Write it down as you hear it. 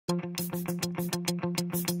I'm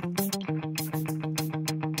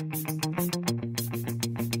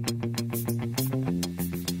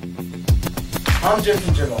Jim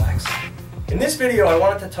from Jimalax. In this video I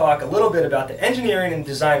wanted to talk a little bit about the engineering and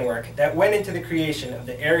design work that went into the creation of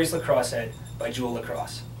the Aries lacrosse head by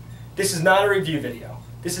Jimalax. This is not a review video.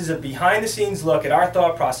 This is a behind the scenes look at our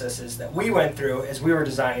thought processes that we went through as we were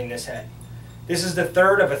designing this head. This is the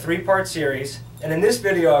third of a three-part series, and in this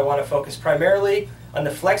video I want to focus primarily on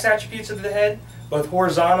the flex attributes of the head, both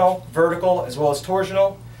horizontal, vertical, as well as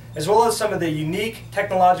torsional, as well as some of the unique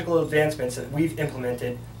technological advancements that we've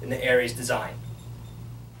implemented in the Aries design.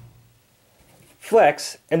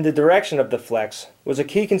 Flex, and the direction of the flex, was a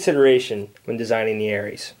key consideration when designing the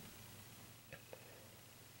Aries.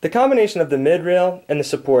 The combination of the mid-rail and the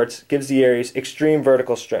supports gives the Aries extreme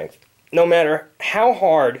vertical strength. No matter how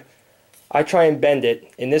hard I try and bend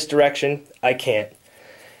it in this direction, I can't.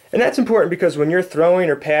 And that's important because when you're throwing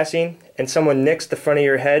or passing and someone nicks the front of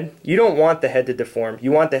your head, you don't want the head to deform.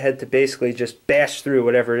 You want the head to basically just bash through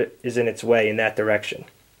whatever is in its way in that direction.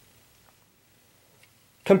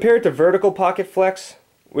 Compared to vertical pocket flex,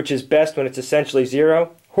 which is best when it's essentially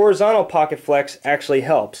zero, horizontal pocket flex actually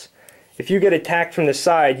helps. If you get attacked from the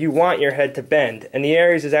side, you want your head to bend, and the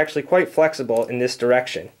Aries is actually quite flexible in this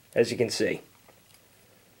direction, as you can see.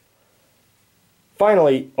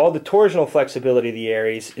 Finally, all the torsional flexibility of the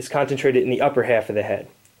Aries is concentrated in the upper half of the head.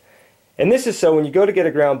 And this is so when you go to get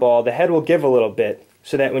a ground ball, the head will give a little bit,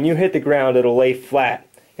 so that when you hit the ground it'll lay flat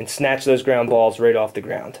and snatch those ground balls right off the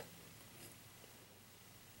ground.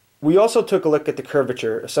 We also took a look at the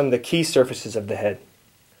curvature of some of the key surfaces of the head.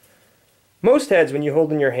 Most heads, when you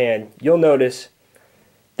hold in your hand, you'll notice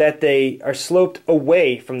that they are sloped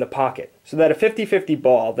away from the pocket, so that a 50-50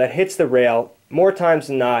 ball that hits the rail more times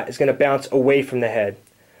than not is going to bounce away from the head.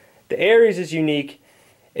 The Aries is unique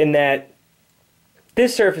in that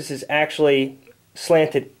this surface is actually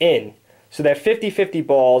slanted in, so that 50-50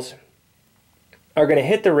 balls are going to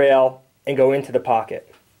hit the rail and go into the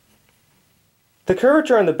pocket. The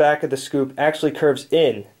curvature on the back of the scoop actually curves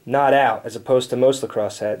in, not out, as opposed to most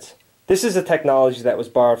lacrosse heads. This is a technology that was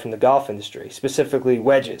borrowed from the golf industry, specifically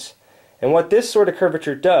wedges. And what this sort of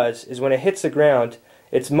curvature does is when it hits the ground,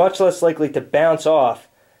 it's much less likely to bounce off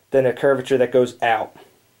than a curvature that goes out.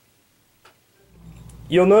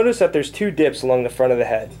 You'll notice that there's two dips along the front of the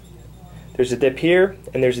head. There's a dip here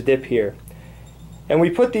and there's a dip here. And we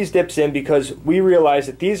put these dips in because we realize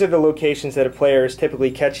that these are the locations that a player is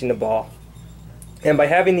typically catching the ball. And by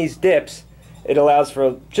having these dips, it allows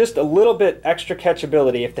for just a little bit extra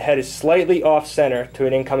catchability if the head is slightly off center to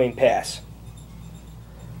an incoming pass.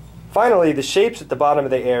 Finally, the shapes at the bottom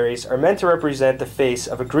of the Aries are meant to represent the face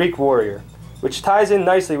of a Greek warrior, which ties in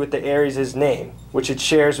nicely with the Aries' name, which it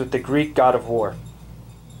shares with the Greek god of war.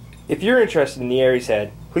 If you're interested in the Aries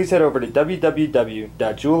head, please head over to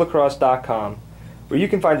www.jewellacrosse.com, where you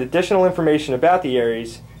can find additional information about the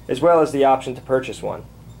Aries, as well as the option to purchase one.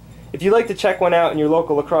 If you'd like to check one out in your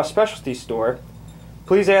local lacrosse specialty store,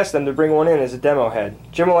 please ask them to bring one in as a demo head.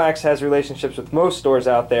 Jimalax has relationships with most stores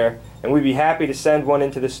out there, and we'd be happy to send one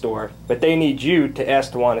into the store, but they need you to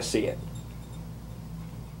ask to want to see it.